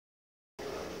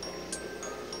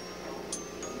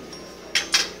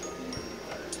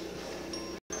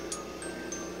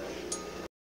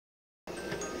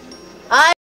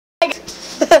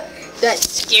that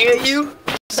scare you?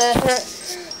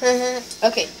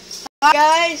 Okay. Hi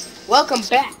guys, welcome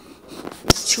back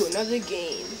to another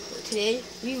game. Today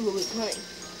we will be playing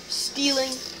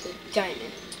Stealing the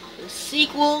Diamond, the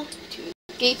sequel to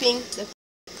Escaping the,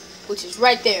 which is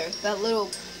right there. That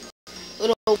little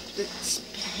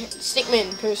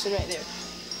stickman person right there.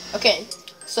 Okay,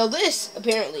 so this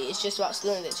apparently is just about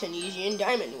stealing the Tunisian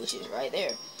diamond, which is right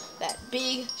there. That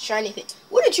big shiny thing.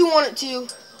 What did you want it to?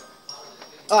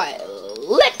 Alright,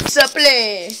 let's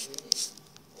play.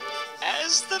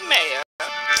 As the mayor,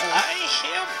 I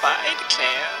hereby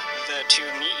declare the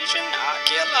Tunisian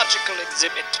archaeological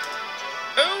exhibit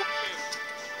open.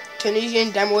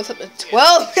 Tunisian diamond worth up to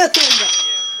 12 million.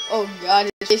 Oh god,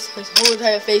 his whole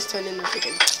entire face turned into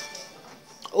freaking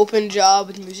open job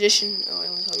with musician. Oh, I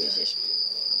want to tell musician.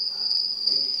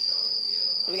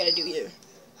 What do we gotta do here?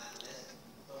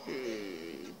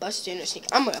 Bust in or sneak?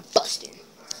 I'm gonna bust in.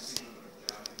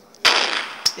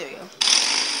 There we go.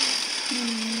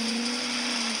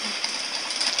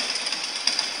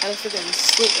 Got a freaking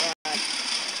slit rod.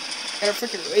 Got a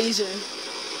freaking razor.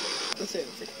 With it.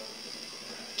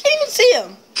 Can't even see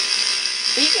him.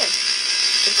 What you doing?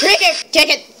 The cricket! Take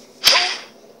it!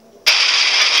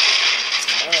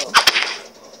 Oh.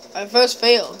 I first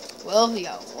failed. Well, he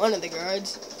got one of the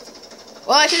guards.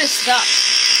 Well, I should have stopped.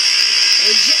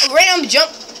 Random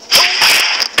jump.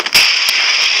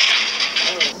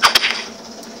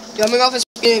 Jumping off a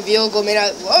speeding vehicle made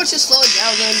out. Well, just slow it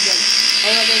down, then jump.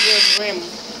 I'm not gonna do a ram.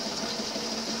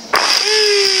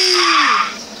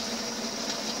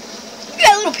 Look at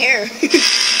that little pair.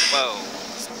 Whoa.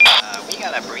 We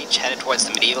got a breach headed towards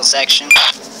the medieval section.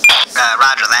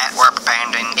 Roger that. We're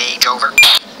preparing to engage. Over.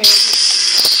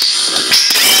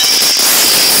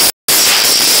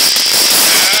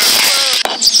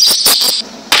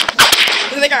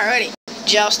 Look at the guy already.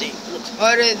 Jousting looks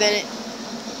harder than it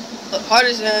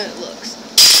looks.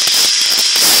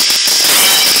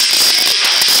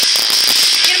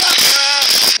 Get him up!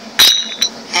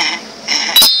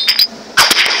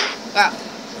 Wow.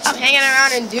 I'm hanging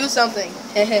around and do something.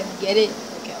 Get it?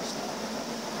 Okay, I'll stop.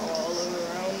 All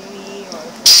around me.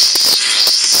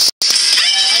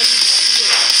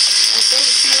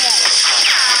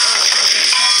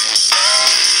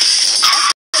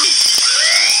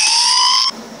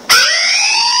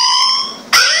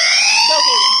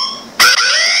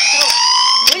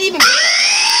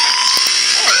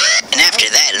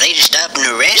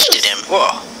 Arrested him.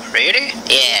 Whoa, really?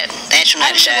 Yeah, that's when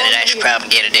I decided I should probably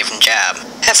get a different job.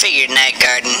 I figured night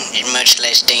guarding is much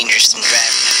less dangerous than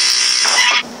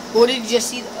driving. What did you just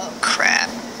see? Oh, crap.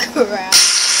 Crap.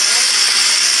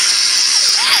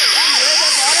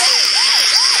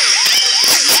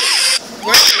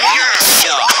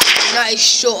 Nice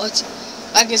shot.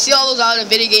 I can see all those out of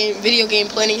video game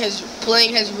playing has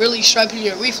really sharpened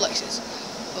your reflexes.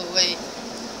 Oh wait.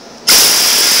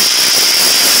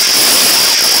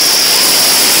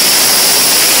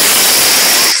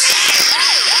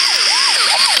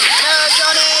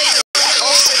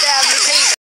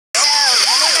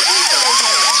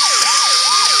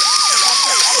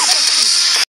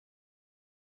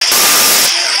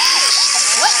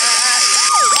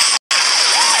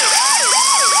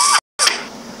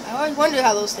 I wonder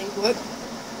how those things work.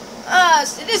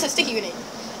 It is a sticky grenade.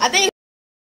 I think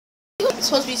it's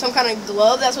supposed to be some kind of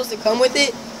glove that's supposed to come with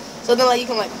it. So then, like, you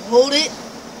can, like, hold it.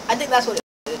 I think that's what it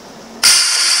is.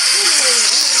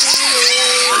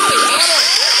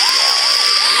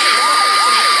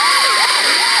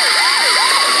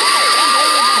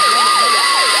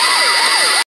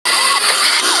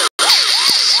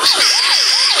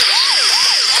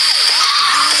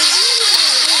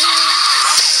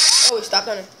 Oh, we stopped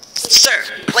on it. Sir,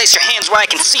 place your hands where I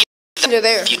can see them. They're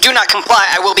there. If you do not comply,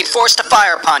 I will be forced to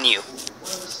fire upon you.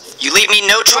 You leave me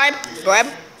no choice. Bribe?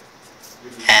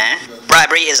 Huh?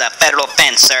 Bribery is a federal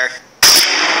offense, sir.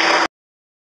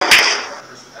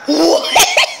 What?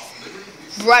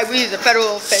 Bribery is a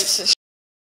federal offense.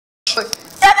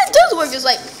 That does work. Just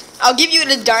like, I'll give you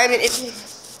the diamond if you...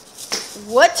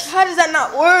 What? How does that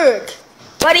not work?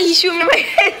 Why did he shoot me in my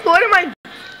head? What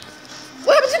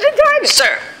happened to the diamond?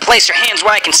 Sir, place your hands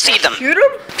where I can see them. Shoot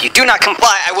him? If you do not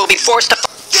comply, I will be forced to...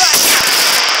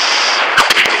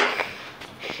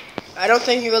 I don't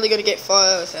think you're really gonna get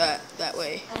far with that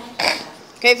way.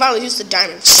 Okay, finally, use the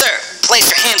diamond. Sir, place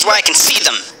your hands where I can see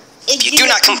them. If you do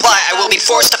not comply, I will be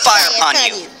forced to fire upon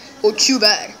you. Oh, too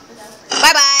bad.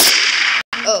 Bye-bye.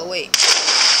 Oh, wait.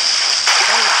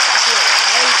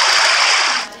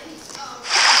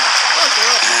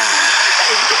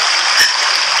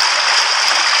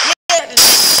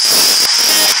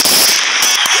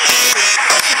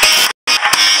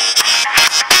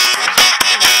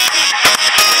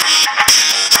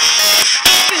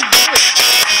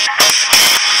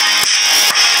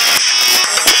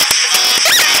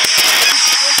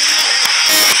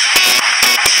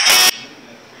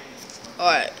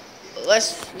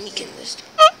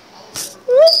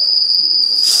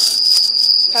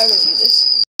 I'm gonna do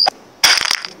this.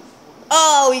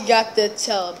 Oh, we got the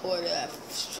teleporter.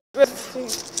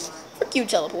 Frick you,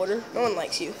 teleporter. No one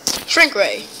likes you. Shrink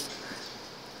ray.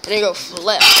 And then go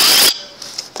left.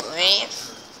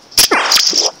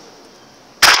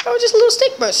 Oh, just a little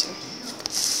stick person.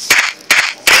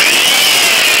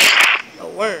 A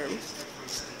worm.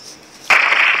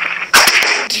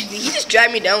 Did he just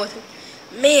drag me down with him?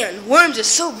 Man, worms are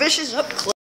so vicious up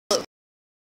close.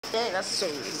 Dang, that's some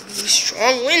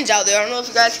strong winds out there. I don't know if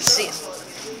you guys can see it.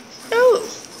 No.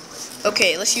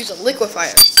 Okay, let's use a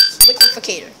liquefier.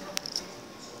 Liqueficator.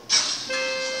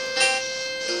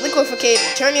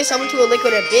 Liqueficator. Turn yourself into a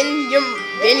liquid and bend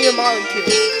your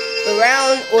molecules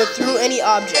around or through any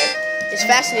object. It's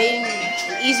fascinating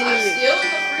and easy to use.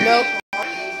 No.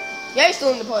 Yeah, he's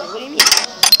still in the party. What do you mean?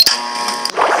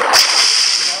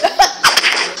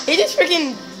 He just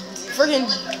freaking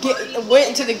went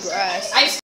into the grass.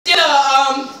 I did a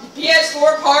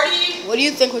PS4 party. What do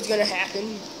you think was gonna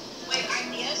happen?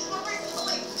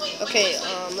 Okay,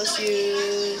 let's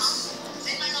use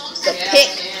the pick.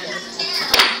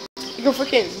 You go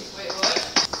freaking. Wait, what?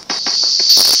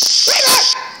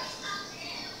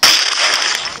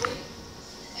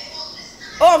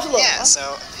 Oh, I'm so low. Yeah,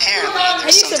 so apparently there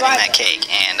was something in that cake,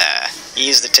 and you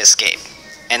used it to escape.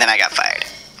 And then I got fired.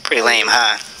 Pretty lame,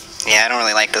 huh? Yeah, I don't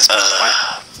really like this one.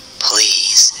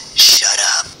 Please, shut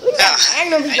up. Look at that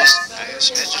magnum he got. I was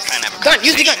just trying to have a Gun,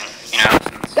 use the gun. You know?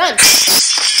 Done.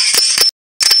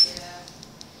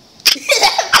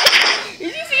 Did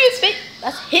you see his face?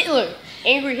 That's Hitler.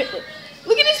 Angry Hitler.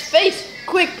 Look at his face.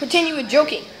 Quick, pretend you were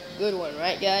joking. Good one,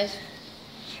 right, guys?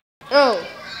 Oh.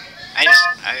 I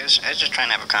was just trying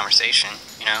to have a conversation,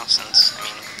 you know, since, I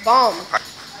mean... Bomb.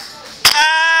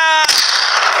 Ah!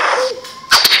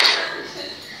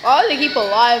 Why do they keep a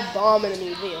live bomb in a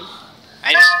museum?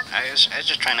 I was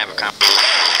just trying to have a conversation.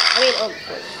 I mean,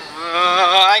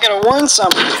 I gotta warn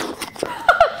something.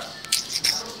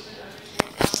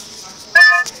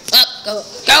 Go.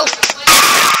 Go!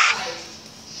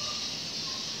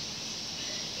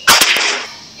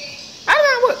 How did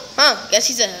that work? Huh, guess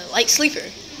he's a light sleeper.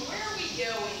 Where are we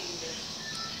going?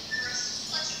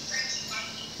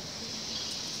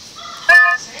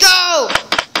 Go!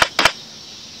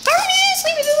 How many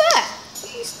sleepers is that?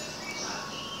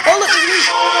 Oh, look, it's me.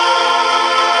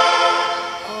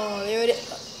 Oh, there it is.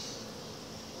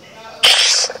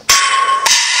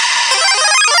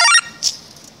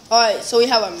 Alright, so we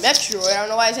have a Metroid. I don't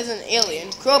know why it says an alien.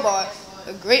 Crowbar,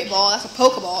 a great ball, that's a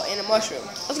Pokeball, and a mushroom.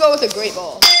 Let's go with a great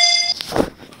ball.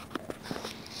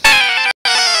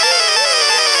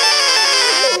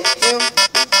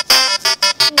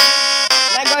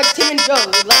 That guard Tim and Joe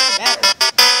would like to battle.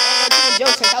 That guard Tim and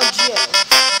Joe sent out Jill.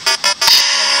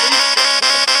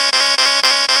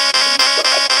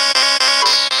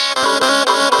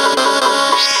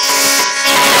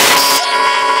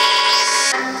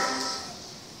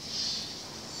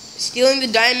 Stealing the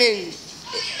diamond.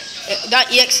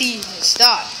 .exe.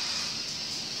 Stop.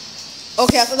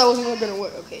 Okay, I thought that wasn't gonna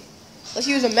work. Okay, let's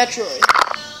use a Metroid.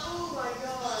 Oh my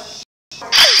gosh.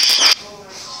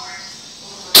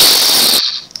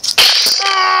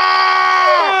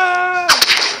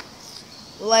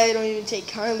 Light don't even take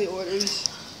kindly orders.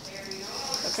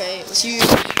 Okay, let's use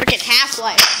freaking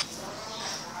Half-Life.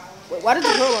 Wait, why did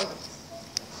the door lock?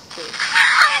 Okay.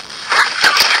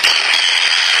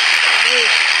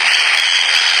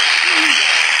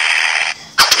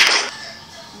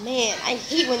 Man, I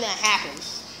hate when that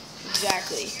happens.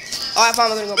 Exactly. Alright, fine,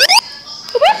 we're gonna go back.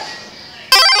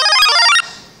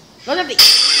 Look at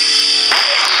these.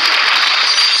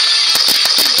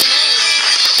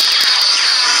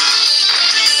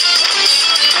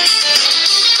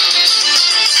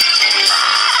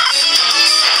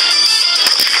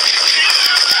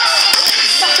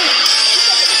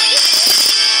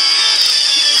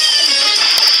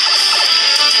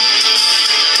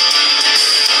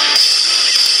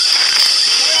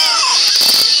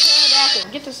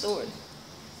 Get the sword.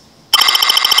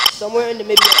 Somewhere in the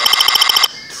middle.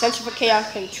 Center for Chaos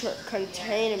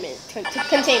containment.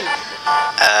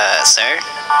 Sir?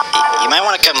 You might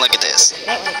want to come look at this.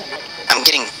 I'm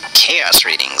getting chaos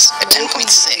readings at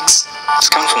 10.6. It's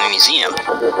coming from the museum.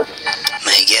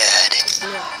 My God,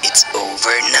 it's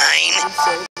over 9.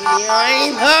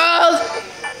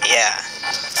 Yeah.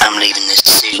 I'm leaving this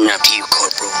decision up to you,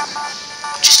 Corporal.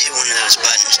 Just hit one of those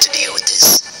buttons to deal with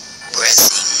this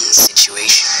pressing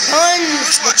situation.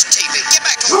 Who's watching TV? Get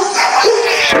back to work.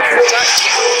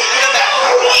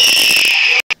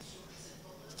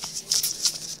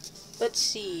 Let's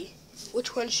see.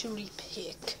 Which one should we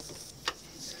pick?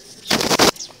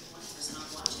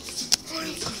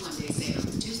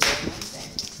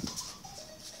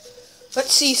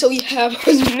 Let's see. So we have a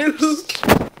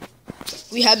nuke.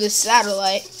 We have this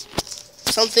satellite.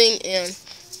 Something and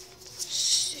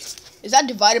is that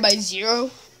divided by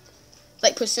 0?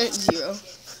 Like %0.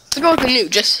 Let's go with the nuke.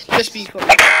 Just be cool. Look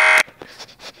at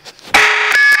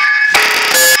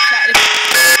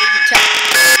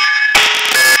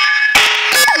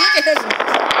him.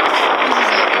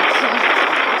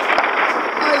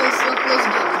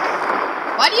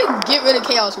 Why do you get rid of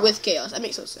chaos with chaos? That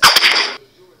makes no sense.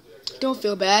 Don't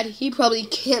feel bad. He probably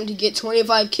camped to get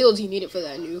 25 kills he needed for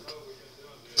that nuke.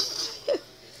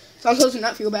 So I'm supposed to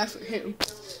not feel bad for him.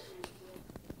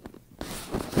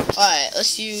 Alright,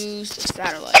 let's use the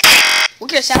satellite. What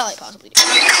could a satellite possibly do? Not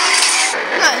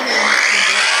him.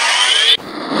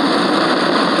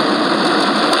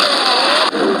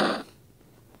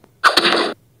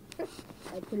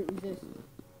 I couldn't resist.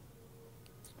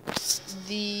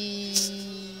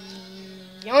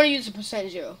 I want to use the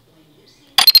 %0.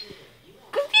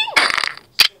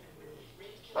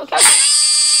 Okay.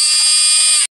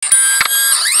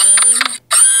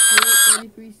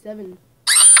 1.337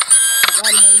 divided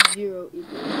by 0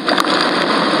 equals.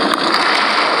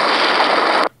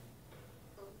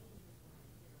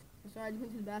 I'm sorry, I just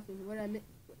went to the bathroom. What did I miss?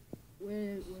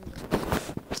 Where?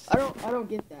 I don't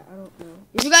get that. I don't know.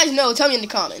 If you guys know, tell me in the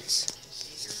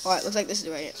comments. Alright, looks like this is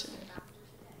the right answer.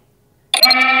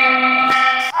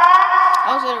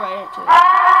 How is that the right answer?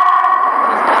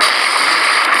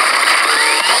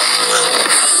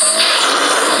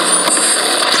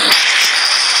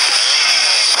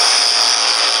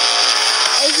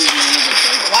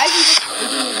 Why is he just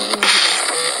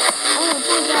oh,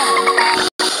 poor guy.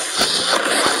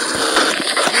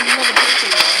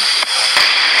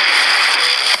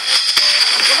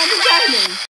 What about the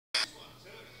diamond?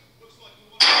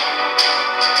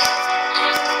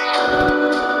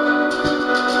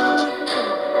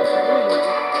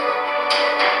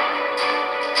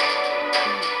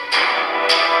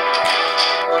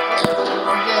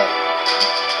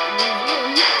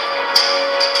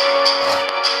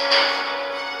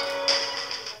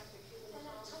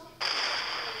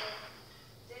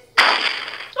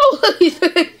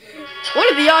 What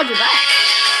are the odds of that?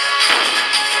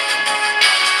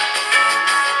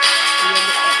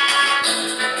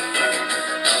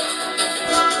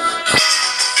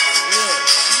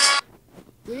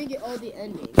 We didn't get all the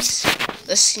endings.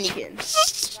 Let's sneak in.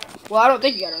 Well, I don't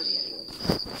think you got all the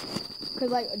endings.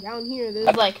 Because, like, down here,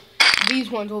 there's, like,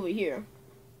 these ones over here.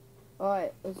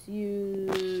 Alright, let's use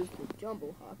the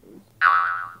jumbo hoppers.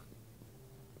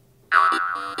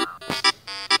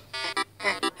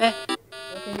 Okay,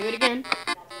 do it again.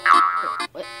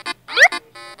 What?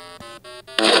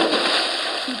 2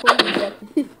 points rejected.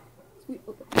 He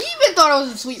even thought it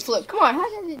was a sweet flip. Come on, how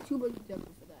did I get 2 points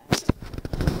rejected for that?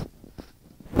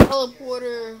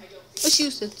 Teleporter. Let's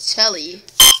use the telly.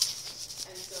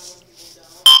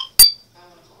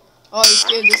 Oh, you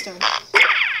scared this time.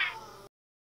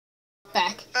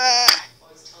 Back.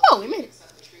 Oh, we made it.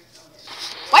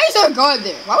 Why is there a guard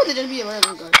there? Why would there just be a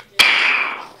random guard?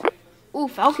 Ooh,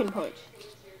 Falcon Punch.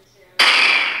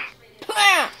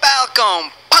 Falcon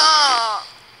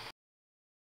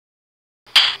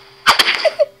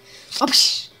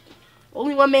Punch! Oh,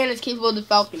 only one man is capable of the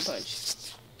Falcon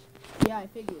Punch. Yeah, I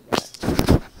figured that.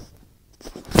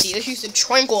 See, let's use the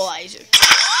tranquilizer.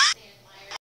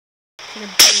 You're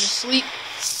putting to sleep.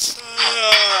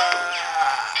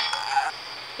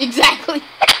 Exactly.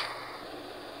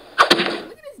 Look at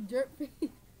this dirt face.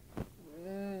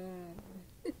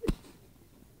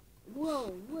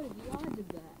 Whoa, what are the odds of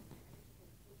that?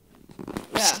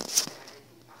 Yeah.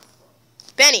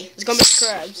 Benny, let's go make the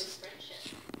crabs.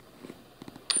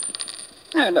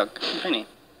 Oh, look, Penny.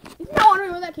 Isn't that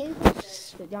wondering where that came from?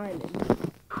 The diamond.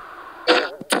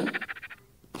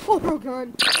 Portal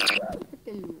gun.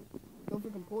 Go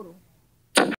freaking portal.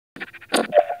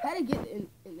 How to get in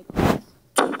the class?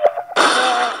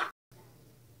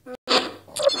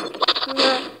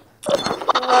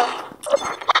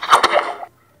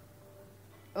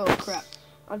 Oh crap.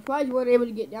 I'm surprised you weren't able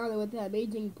to get down there with that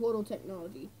amazing portal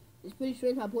technology. It's pretty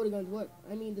strange how portal guns work.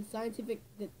 I mean, the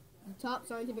top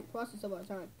scientific process of our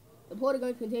time. The portal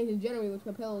gun contains a generator which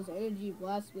propels energy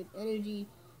blasts with energy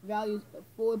values of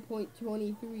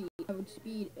 4.23 average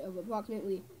speed of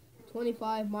approximately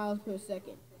 25 miles per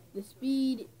second. This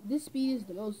speed is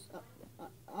the most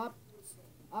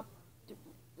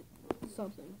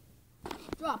something.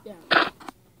 Drop down.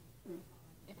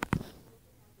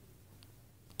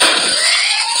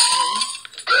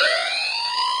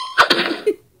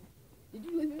 Did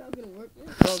you think that was gonna work? Yeah,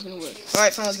 that was gonna work.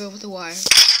 Alright, fine, let's go with the wire.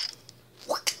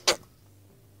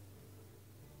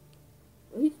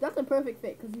 Well, he's That's a perfect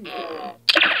fit, because he's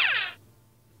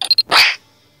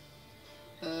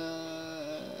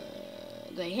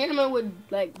the hammer would,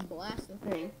 like, blast the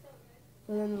thing.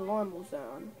 So then the alarm will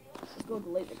sound. Let's go with the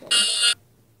laser cutter.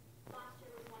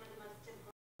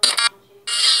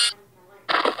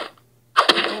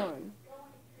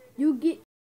 You get...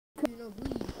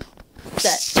 bleed.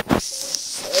 That.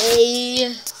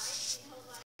 Hey.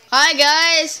 Hi,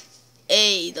 guys.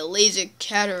 Hey, the laser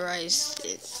cauterized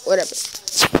it. Whatever.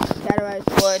 Cauterized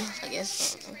blood, I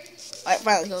guess. I don't know. Alright,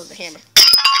 finally goes the hammer.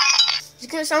 Is it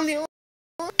gonna sound the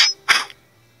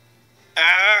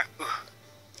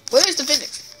Where's the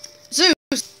physics? Zeus!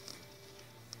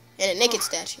 And a naked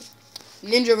statue.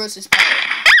 Ninja versus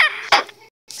power.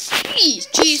 Jeez,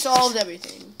 G solves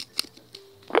everything.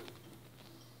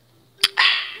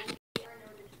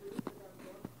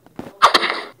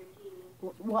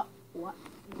 What?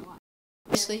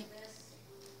 Obviously.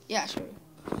 Yeah, sure.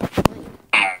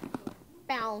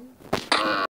 Bow.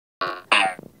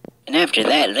 And after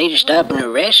that, they just stopped and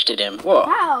arrested him. What?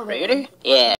 Wow. Really?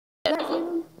 Yeah.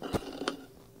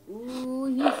 Ooh,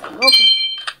 he's smoking.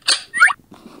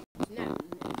 No.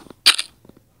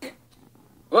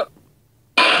 What?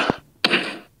 I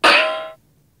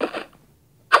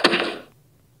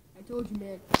told you,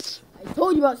 man. I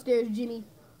told you about stairs, Jimmy.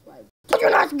 You're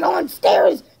not going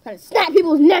stairs. Trying to snap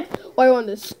people's necks while you're on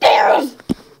the stairs.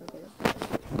 Okay.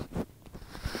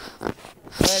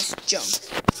 Let's jump.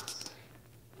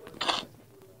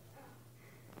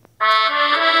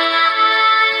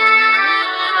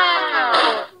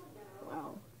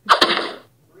 Wow.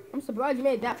 I'm surprised you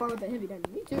made it that far with the heavy gun.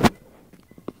 Me too.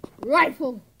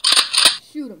 Rifle.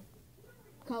 Shoot him.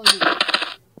 Call of Duty.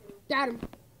 Got him.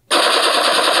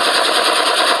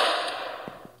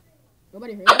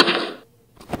 Nobody heard that?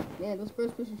 Man, those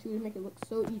first-person shooters make it look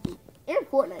so easy. And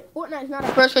Fortnite. Fortnite's not a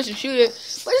first-person shooter,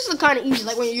 but it's kind of easy.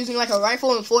 Like when you're using like a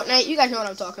rifle in Fortnite. You guys know what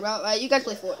I'm talking about, right? You guys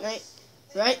play Fortnite,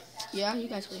 right? Yeah, you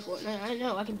guys play Fortnite. I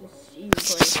know. I can just see you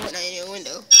playing Fortnite in your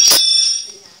window.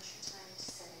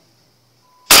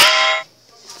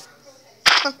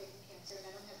 Huh.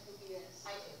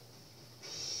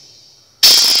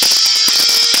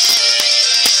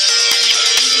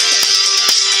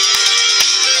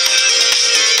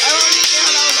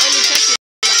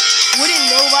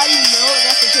 Nobody know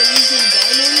that's because he's in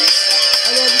diamonds.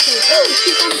 And they'll just say, oh,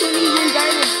 he's not because he's in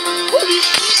diamonds. What are these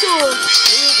people?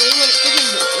 They want to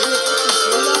freaking do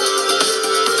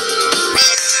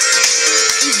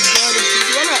These garbage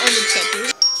people. I'm not undetected.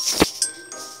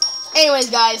 Anyways,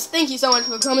 guys, thank you so much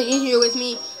for coming in here with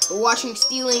me for watching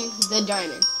Stealing the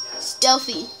Diamond.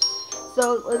 Stealthy.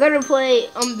 So, we're going to play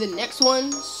the next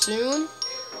one soon.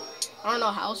 I don't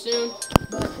know how soon,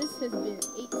 but this has been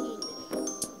 18 minutes.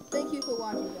 Thank you for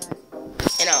watching, guys.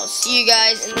 And I'll see you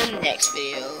guys in the next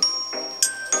video.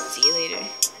 See you later.